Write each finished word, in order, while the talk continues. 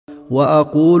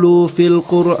وأقول في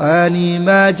القرآن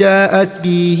ما جاءت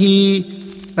به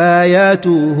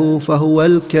آياته فهو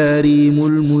الكريم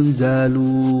المنزال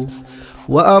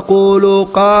وأقول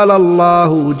قال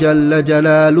الله جل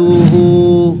جلاله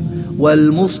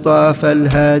والمصطفى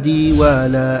الهادي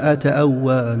ولا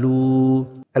أتأول.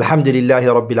 الحمد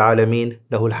لله رب العالمين،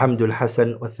 له الحمد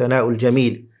الحسن والثناء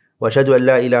الجميل، وأشهد أن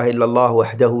لا إله إلا الله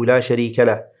وحده لا شريك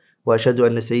له، وأشهد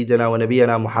أن سيدنا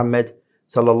ونبينا محمد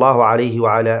صلى الله عليه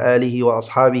وعلى آله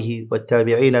وأصحابه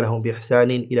والتابعين لهم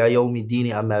بإحسان إلى يوم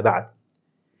الدين. أما بعد.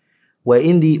 We're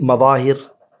in the madahir,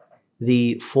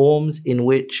 the forms in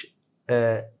which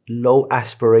low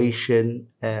aspiration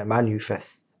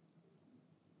manifests.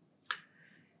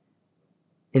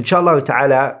 Inshallah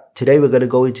ta'ala, today we're going to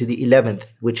go into the 11th,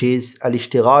 which is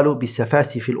al-ishtighalu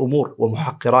bi-safasif al-umur wa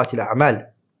muhaqqirat al-a'mal.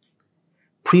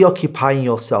 Preoccupying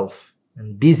yourself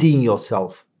and busying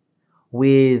yourself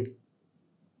with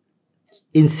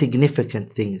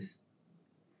insignificant things,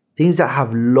 things that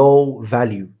have low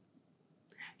value.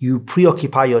 You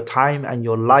preoccupy your time and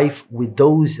your life with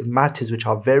those matters which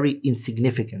are very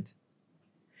insignificant.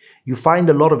 You find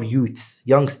a lot of youths,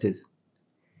 youngsters,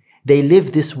 they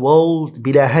live this world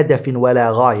bila hadafin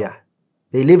wala ghaya.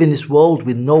 They live in this world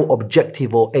with no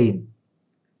objective or aim.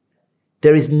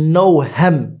 There is no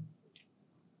hem.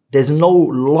 There's no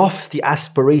lofty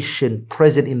aspiration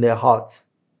present in their hearts.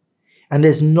 And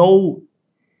there's no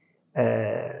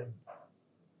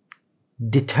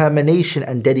determination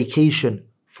and dedication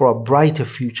for a brighter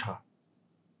future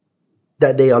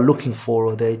that they are looking for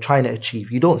or they're trying to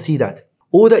achieve. You don't see that.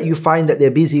 All that you find that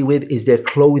they're busy with is their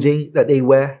clothing that they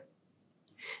wear.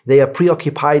 They are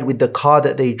preoccupied with the car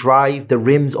that they drive, the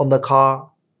rims on the car,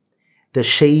 the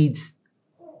shades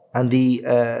and the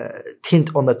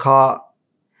tint on the car.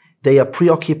 They are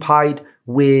preoccupied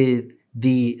with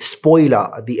the spoiler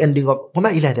at the ending of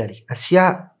وَمَا إِلَى ذَلِكَ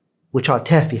أشياء which are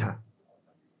تافهة.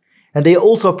 And they are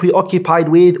also preoccupied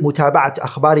with متابعة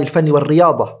أخبار الفن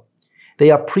والرياضة.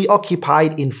 They are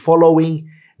preoccupied in following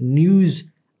news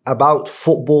about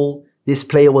football. This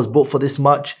player was bought for this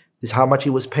much. This is how much he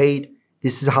was paid.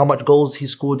 This is how much goals he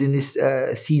scored in this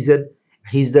season.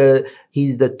 He's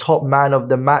the top man of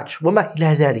the match. وَمَا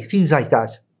إِلَى ذَلِكَ. Things like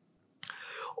that.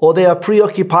 Or they are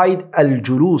preoccupied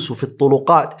الجلوس في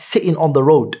الطرقات, sitting on the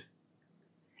road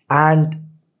and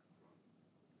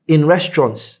in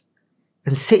restaurants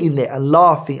and sitting there and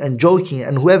laughing and joking,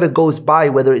 and whoever goes by,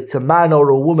 whether it's a man or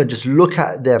a woman, just look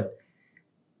at them.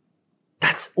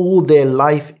 That's all their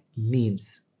life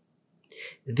means.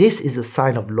 This is a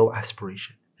sign of low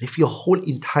aspiration. If your whole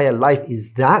entire life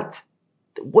is that,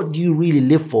 what do you really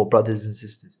live for, brothers and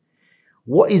sisters?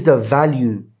 What is the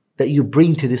value that you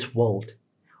bring to this world?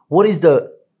 What is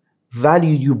the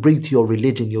value you bring to your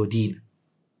religion, your deen?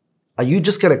 Are you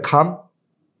just going to come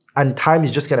and time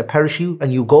is just going to perish you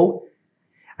and you go?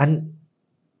 And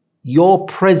your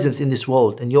presence in this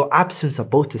world and your absence are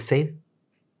both the same?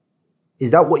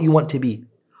 Is that what you want to be?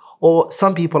 Or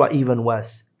some people are even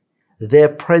worse. Their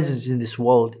presence in this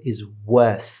world is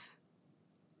worse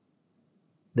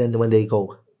than when they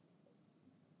go.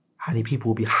 How many people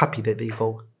will be happy that they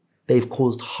go? They've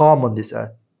caused harm on this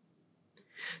earth.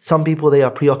 Some people, they are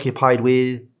preoccupied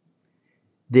with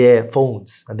their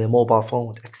phones and their mobile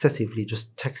phones excessively,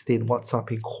 just texting,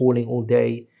 WhatsApping, calling all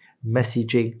day,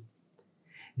 messaging.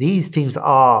 These things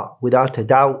are, without a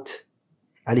doubt,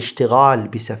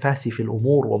 al-ishtighal bi-safasif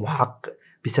al-umur wa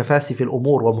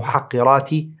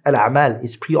muhaqqirati al-a'mal.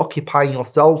 It's preoccupying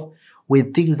yourself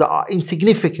with things that are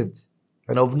insignificant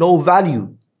and of no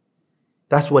value.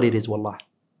 That's what it is, wallah.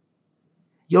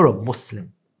 You're a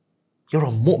Muslim. You're a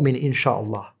mu'min,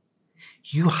 inshaAllah.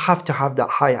 You have to have that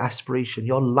high aspiration.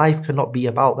 Your life cannot be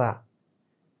about that.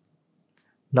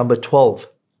 Number 12.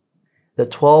 The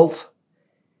 12th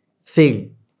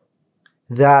thing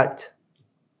that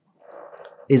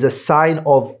is a sign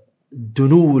of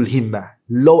dunul himma,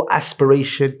 low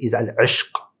aspiration, is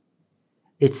al-ishq.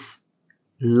 It's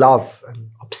love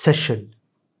and obsession.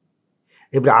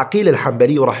 Ibn Aqil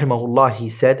al-Hanbali rahimahullah, he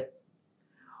said,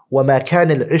 وَمَا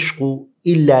كَانَ الْعِشْقُ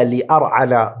إلا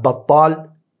لأرعن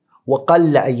بطال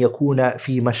وقل أن يكون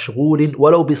في مشغول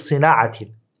ولو بالصناعة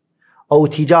أو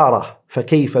تجارة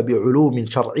فكيف بعلوم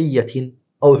شرعية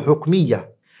أو حكمية.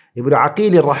 Ibn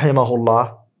Aqil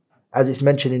rahimahullah, as it's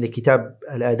mentioned in the Kitab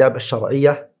Al-Adab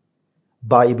Al-Shar'iyyah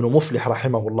by Ibn Muflih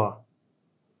rahimahullah.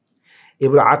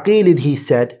 Ibn Aqil, he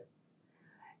said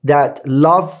that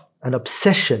love and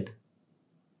obsession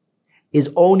is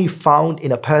only found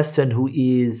in a person who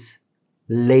is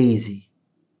lazy,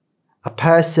 a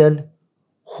person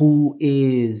who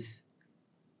is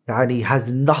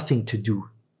has nothing to do.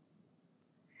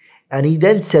 And he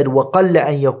then said, وَقَلَّ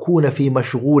أَن يَكُونَ فِي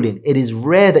مَشْغُولٍ. It is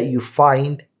rare that you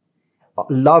find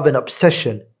love and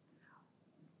obsession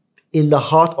in the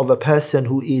heart of a person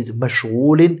who is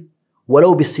مشغول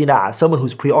ولو بالصناعة, someone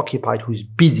who's preoccupied, who's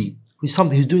busy,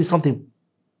 who's doing something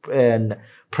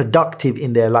productive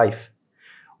in their life.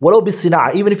 ولو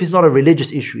بالصناعة, even if it's not a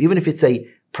religious issue, even if it's a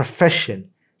profession,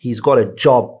 he's got a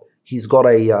job, he's got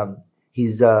a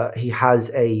he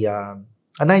has a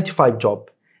 9-to-5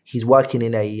 job. He's working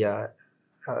in a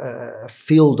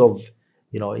field of,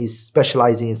 he's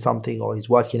specializing in something, or he's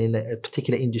working in a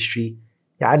particular industry.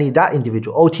 Yani that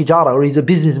individual, or tijara, or he's a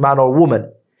businessman or woman.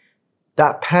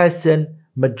 That person,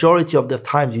 majority of the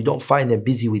times, you don't find them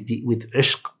busy with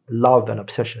ishq, love and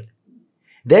obsession.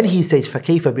 Then he says,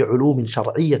 فَكَيْفَ بِعُلُومٍ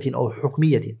شَرْعِيَّةٍ أَوْ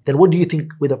حُكْمِيَّةٍ. Then what do you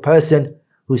think with a person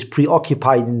who's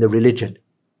preoccupied in the religion?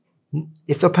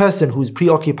 If a person who's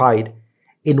preoccupied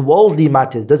in worldly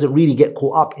matters doesn't really get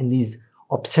caught up in these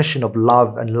obsession of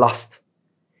love and lust,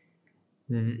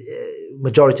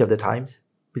 majority of the times,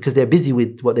 because they're busy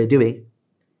with what they're doing,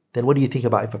 then what do you think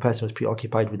about if a person was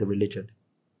preoccupied with the religion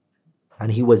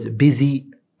and he was busy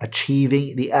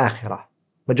achieving the akhirah?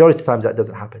 Majority of the times that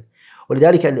doesn't happen.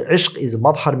 ولذلك العشق is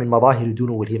مظهر من مظاهر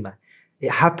الدنو والهمة.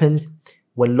 It happens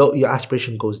when your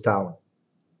aspiration goes down.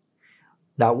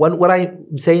 Now, what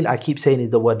I'm saying, I keep saying, is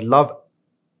the word love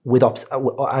with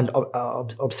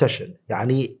obsession.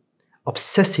 يعني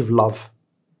obsessive love.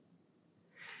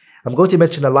 I'm going to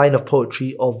mention a line of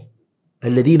poetry of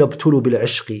الذين ابتلوا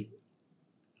بالعشق.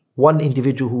 One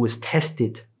individual who was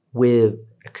tested with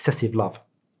excessive love.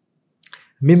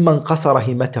 ممن قصر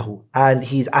همته, and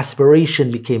his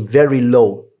aspiration became very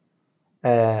low.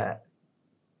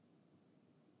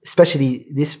 Especially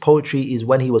this poetry is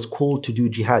when he was called to do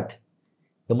jihad.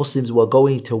 The Muslims were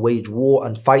going to wage war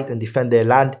and fight and defend their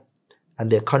land and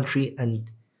their country,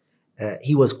 and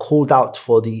he was called out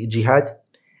for the jihad.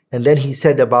 And then he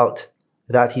said about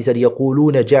that, he said,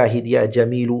 يقولون جاهد يا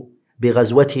جميل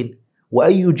بغزوة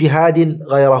وأي جهاد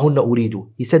غيرهن أريد.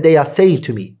 He said, they are saying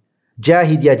to me,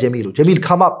 Jahid ya Jamilu, Jamil,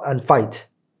 come up and fight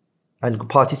and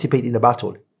participate in the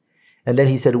battle. And then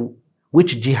he said,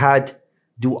 which jihad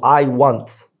do I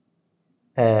want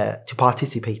to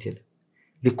participate in?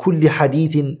 لكل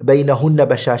حديث بينهن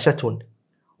بشاشة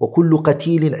وكل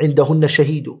قتيل عندهن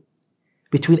شهيد.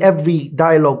 Between every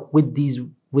dialogue with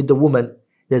the woman,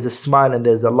 there's a smile and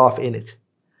there's a laugh in it.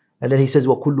 And then he says,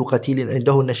 وكل قتيل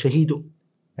عندهن شهيد.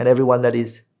 And everyone that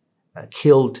is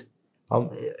killed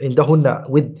عندهن,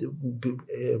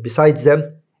 besides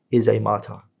them, is a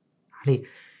martyr.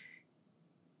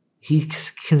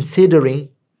 He's considering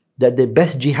that the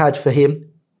best jihad for him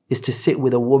is to sit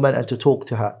with a woman and to talk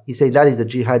to her. He's saying that is the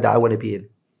jihad that I want to be in.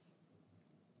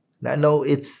 Now, no,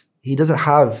 he doesn't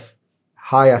have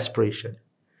high aspiration.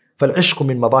 فالعشق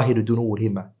من مظاهر دنو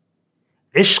الهمة.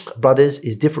 Ishq, brothers,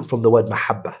 is different from the word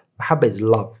mahabba. Mahabba is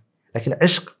love. Like an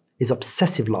ishq is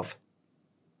obsessive love.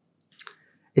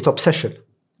 It's obsession.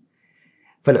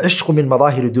 فالعشق من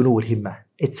مظاهر دنو الهمة.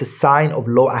 It's a sign of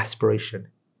low aspiration.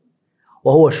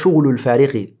 وهو شغل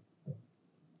الفارغ.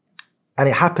 And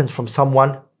it happens from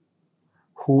someone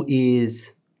who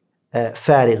is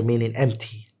فارغ, meaning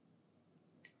empty.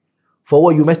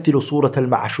 فهو يمثل صورة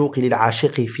المعشوق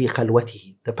للعاشق في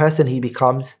خلوته. The person, he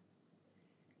becomes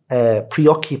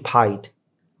preoccupied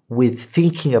with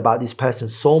thinking about this person,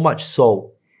 so much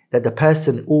so that the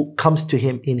person comes to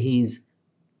him in his,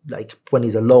 like when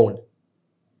he's alone.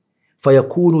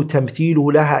 فيكون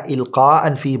تمثيله لها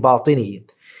إلقاء في باطنه.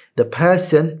 The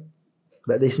person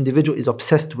that this individual is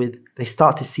obsessed with, they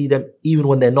start to see them even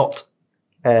when they're not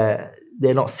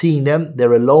seeing them,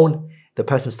 they're alone. The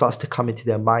person starts to come into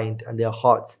their mind and their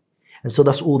hearts, and so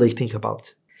that's all they think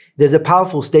about. There's a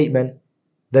powerful statement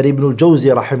that Ibn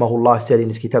al-Jawzi rahimahullah said in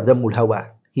his kitab ذم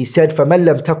الهوى. He said, فمن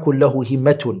لم تكن له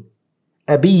همة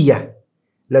أبية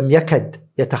لم يكد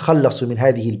يتخلص من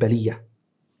هذه البلية.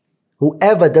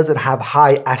 Whoever doesn't have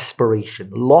high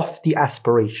aspiration, lofty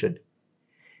aspiration,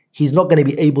 he's not going to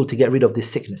be able to get rid of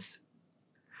this sickness.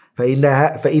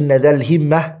 فإن ذا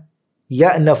الهمة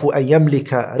يأنف أن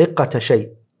يملك رقة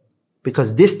شيء.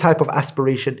 Because this type of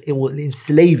aspiration, it will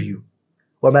enslave you.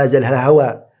 وما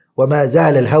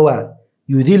زال الهوى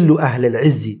يذل أهل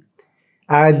العز.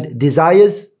 And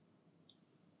desires,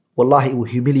 wallahi, it will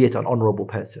humiliate an honorable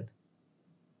person.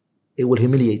 It will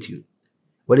humiliate you.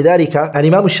 ولذلك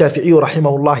الإمام الشافعي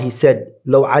رحمه الله, he said,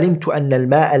 لو علمت أن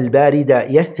الماء البارد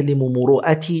يثلم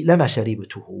مروءتي لما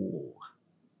شربته.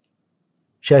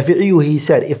 Shafi'i, he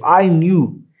said, if I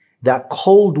knew that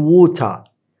cold water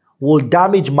will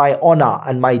damage my honor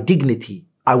and my dignity,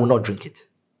 I will not drink it.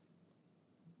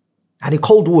 And in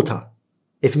cold water,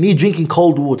 if me drinking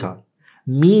cold water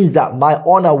means that my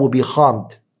honor will be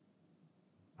harmed,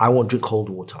 I won't drink cold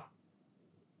water.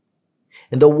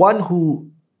 And the one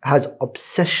who has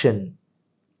obsession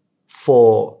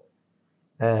for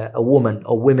a woman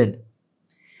or women,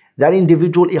 that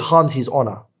individual, it harms his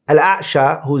honor.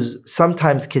 Al-A'sha, who's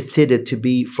sometimes considered to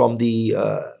be from the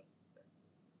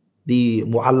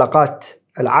Mu'allaqat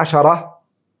al-Ashara,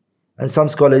 and some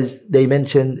scholars, they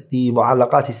mention the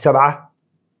Mu'allaqat al-Sab'ah.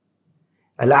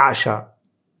 Al-A'sha,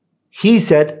 he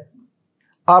said,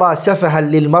 أرى سفها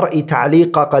للمرء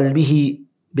تعليق قلبه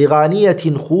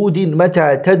بغانية خود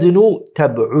متى تدنو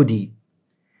تبعدي.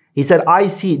 He said, I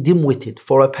see it dim-witted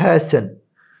for a person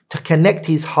to connect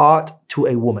his heart to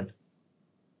a woman.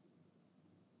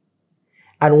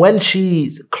 And when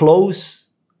she's close,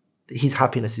 his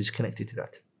happiness is connected to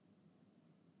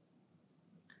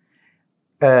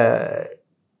that.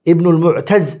 Ibn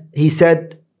al-Mu'taz, he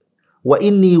said,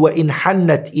 وَإِنِّي وَإِنْ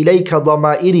حَنَّتْ إِلَيْكَ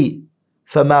ضَمَائِرِي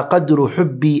فَمَا قَدْرُ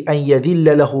حُبِّي أَنْ يَذِلَّ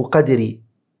لَهُ قَدْرِي.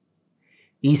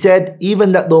 He said,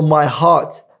 even that though my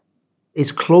heart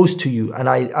is close to you and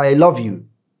I love you,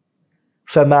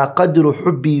 فَمَا قَدْرُ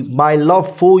حُبِّي, my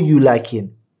love for you,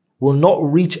 lakin, will not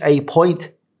reach a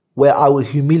point where I will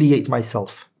humiliate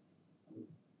myself.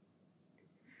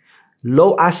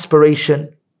 Low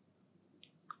aspiration,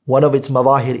 one of its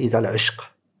madahir is al-ishq,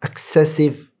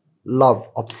 excessive love,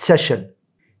 obsession.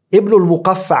 Ibn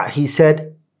al-Muqaffa', he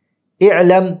said,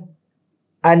 اعلم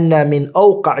أن من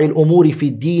أوقع الأمور في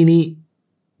الدين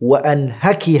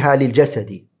وأنهكها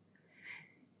للجسد.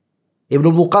 Ibn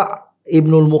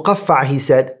al-Muqaffa', he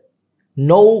said,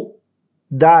 know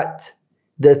that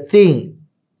the thing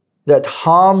that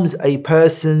harms a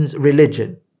person's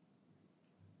religion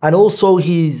and also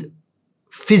his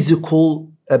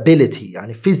physical ability,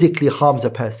 and physically harms a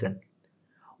person,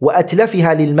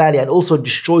 وأتلفها للمال, and also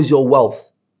destroys your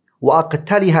wealth,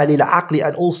 وأقتلها للعقل,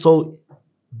 and also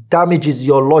damages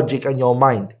your logic and your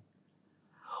mind,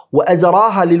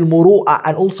 وأزراها للمروءة,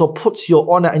 and also puts your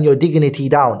honor and your dignity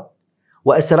down,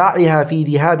 وأسراعها في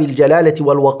ذهاب الجلالة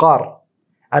والوقار,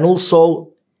 and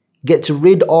also gets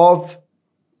rid of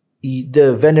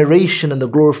the veneration and the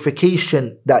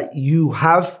glorification that you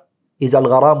have, is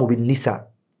al-gharamu bin nisa,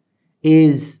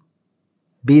 is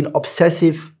being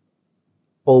obsessive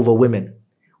over women.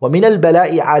 ومن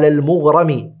البلاء على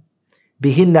المغرم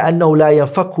بهن أنه لا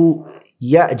ينفك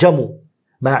يأجم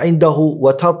ما عنده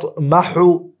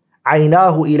وتطمح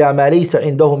عيناه إلى ما ليس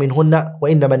عنده منهن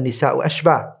وإنما النساء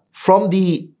أشباه. From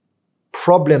the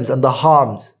problems and the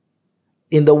harms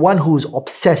in the one who is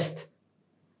obsessed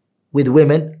with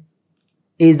women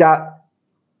is that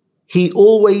he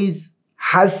always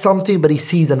has something but he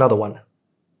sees another one,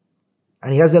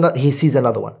 and he sees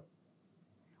another one.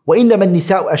 وَإِنَّمَا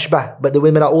النِّسَاءُ أَشْبَهُ, but the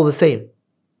women are all the same,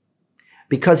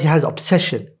 because he has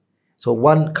obsession. So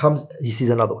one comes, he sees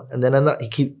another one, and then another, he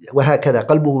keeps, وهكذا,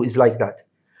 قلبه is like that.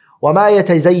 وَمَا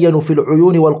يَتَزَيَّنُ فِي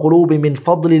الْعُيُونِ وَالْقُلُوبِ مِنْ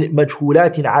فَضْلِ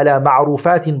مَجْهُولَاتٍ عَلَى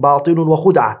مَعْرُوفَاتٍ بَاطِلٌ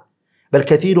وَخُدْعَةٍ بَلْ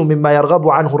كَثِيرٌ مِمَّا يَرْغَبُ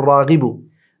عَنْهُ الرَّاغِبُ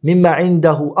مِمَّا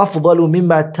عِنْدَهُ أَفْضَلُ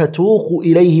مِمَّا تَتُوقُ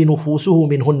إِلَيْهِ نُفُوسُهُ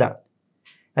مِنْهُنَّ.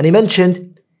 And he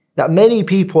mentioned that many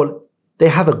people, they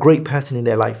have a great person in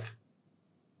their life,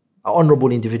 an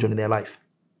honorable individual in their life,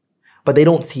 but they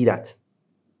don't see that.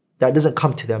 That doesn't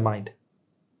come to their mind.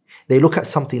 They look at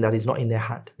something that is not in their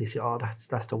hand. They say, oh,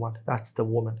 that's the one, that's the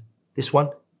woman. This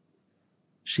one,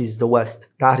 she's the worst.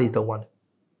 That is the one.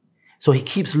 So he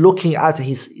keeps looking at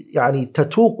his, يعني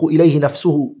تتوق إليه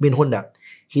نفسه منهن.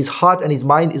 His heart and his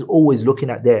mind is always looking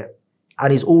at there,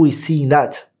 and he's always seeing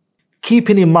that.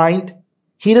 Keeping in mind,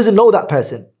 he doesn't know that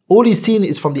person. All he's seen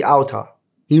is from the outer.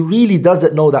 He really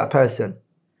doesn't know that person.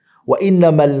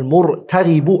 وإنما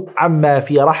المرتغب عما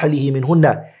في رحله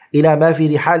منهن إلى ما في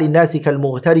رحال الناس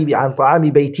كالمغترب عن طعام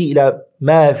بيتي إلى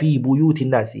ما في بيوت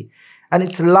الناس. And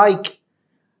it's like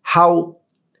how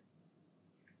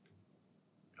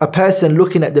a person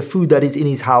looking at the food that is in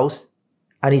his house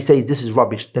and he says, this is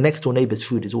rubbish. The next door neighbor's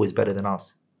food is always better than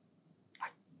ours.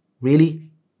 Really?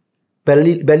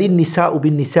 بل النساء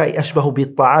بالنساء أشبه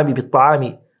بالطعام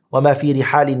بالطعام وما في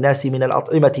رحال الناس من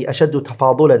الأطعمة أشد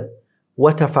تفاضلا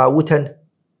وتفاوتا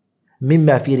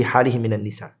مما في رحالهم من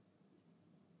النساء.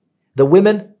 The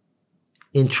women,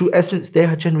 in true essence, they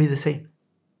are generally the same.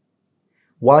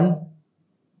 One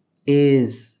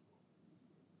is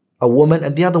a woman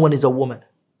and the other one is a woman.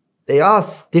 There are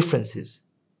differences,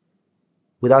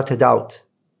 without a doubt.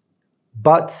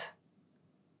 But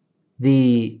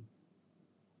the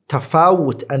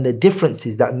tafawut and the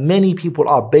differences that many people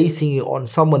are basing it on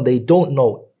someone they don't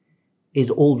know is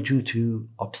all due to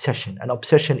obsession. And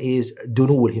obsession is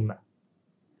dunul himma.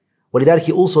 ولذلك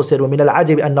he also said ومن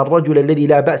العجب أن الرجل الذي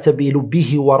لا بأس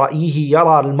بلبه ورأيه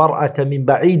يرى المرأة من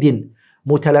بعيد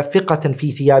متلفقة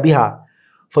في ثيابها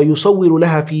فيصور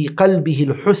لها في قلبه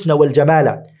الحسن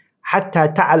والجمال حتى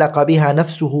تعلق بها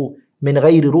نفسه من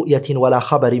غير رؤية ولا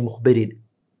خبر مخبر.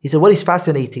 He said what is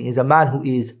fascinating is a man who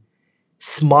is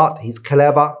smart, he's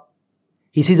clever,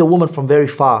 he sees a woman from very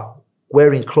far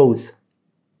wearing clothes.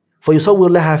 فيصور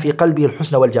لها في قلبه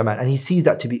الحسن والجمال, and he sees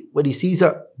that to be, when he sees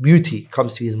her, beauty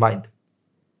comes to his mind.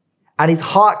 And his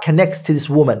heart connects to this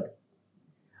woman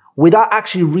without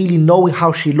actually really knowing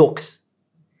how she looks,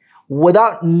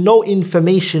 without no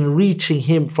information reaching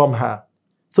him from her.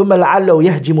 ثم لعله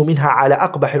يهجم منها على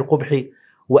أقبح القبح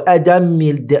وأدم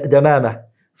الدمامة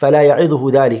فلا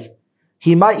يعظه ذلك.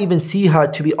 He might even see her,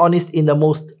 to be honest, in the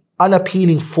most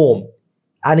unappealing form,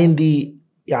 and in the,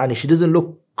 she doesn't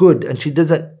look good, and she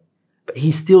doesn't, but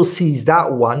he still sees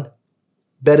that one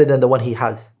better than the one he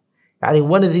has.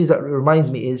 One of the things that reminds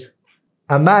me is,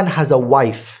 a man has a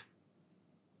wife.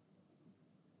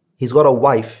 He's got a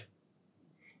wife.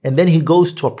 And then he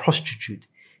goes to a prostitute.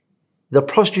 The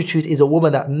prostitute is a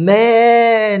woman that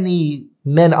many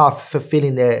men are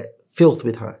fulfilling their filth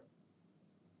with her,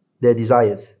 their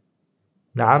desires.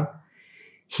 Naam.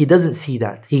 He doesn't see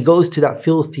that. He goes to that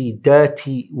filthy,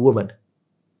 dirty woman,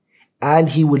 and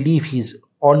he will leave his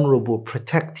honorable,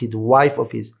 protected wife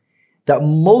of his, that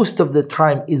most of the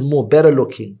time is more better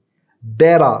looking,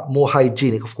 better, more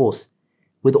hygienic, of course.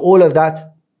 With all of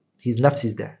that, his nafs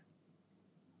is there.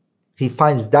 He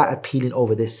finds that appealing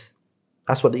over this.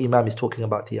 That's what the Imam is talking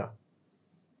about here.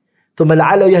 ثم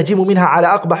لعله يهجم منها على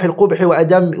أقبح القبح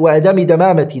وأدم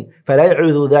دمامة فلا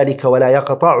يعوذ ذلك ولا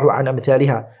يقطعه عن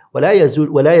أمثالها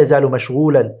ولا يزال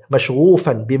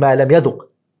مشغوفا بما لم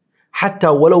يذق حتى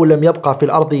ولو لم يبقى في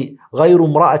الأرض غير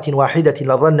امرأة واحدة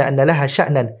لظن أن لها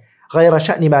شأنا غير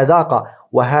شأن ما ذاق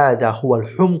وهذا هو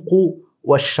الحمق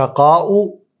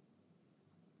والشقاء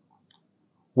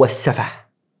والسفه.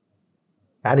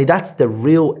 That's the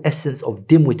real essence of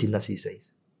dim-wittedness, he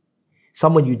says.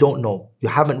 Someone you don't know, you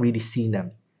haven't really seen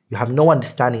them, you have no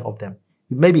understanding of them,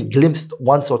 you maybe glimpsed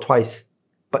once or twice,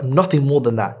 but nothing more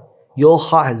than that. Your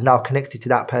heart has now connected to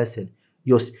that person.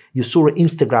 You saw an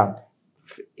Instagram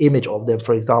image of them,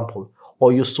 for example,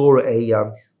 or you saw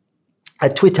a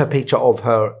Twitter picture of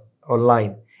her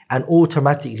online, and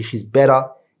automatically she's better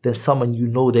than someone you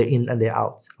know they're in and they're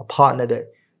out, a partner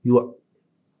that you are.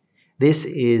 This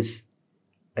is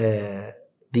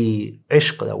the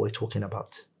ishq that we're talking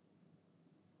about.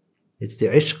 It's the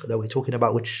ishq that we're talking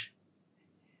about, which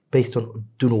based on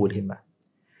dunu wal himma.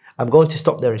 I'm going to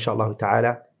stop there, inshallah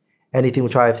ta'ala. Anything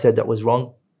which I have said that was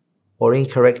wrong or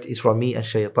incorrect is from me and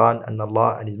shaitan, and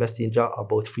Allah and His Messenger are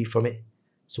both free from it.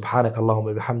 Subhanak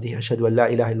Allahumma bihamdihi ashhadu an la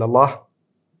ilaha illallah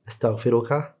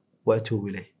astaghfiruka wa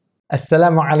atubu ilayh.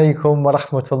 Assalamu alaikum wa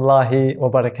rahmatullahi wa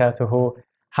barakatuhu.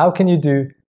 How can you do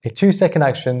a 2-second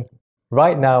action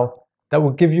right now that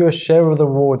will give you a share of the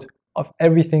reward of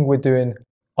everything we're doing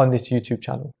on this YouTube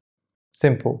channel?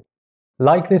 Simple.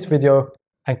 Like this video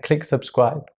and click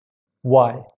subscribe.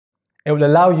 Why? It will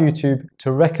allow YouTube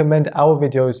to recommend our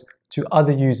videos to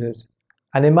other users.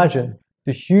 And imagine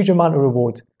the huge amount of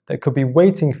reward that could be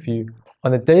waiting for you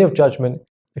on the Day of Judgment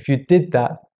if you did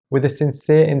that with a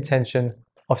sincere intention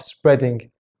of spreading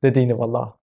the Deen of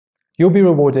Allah. You'll be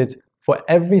rewarded for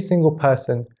every single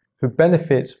person who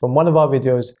benefits from one of our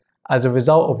videos as a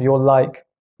result of your like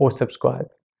or subscribe.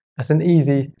 That's an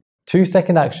easy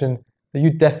 2-second action that you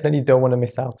definitely don't want to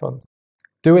miss out on.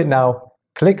 Do it now,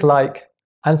 click like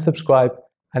and subscribe,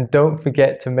 and don't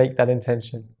forget to make that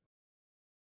intention.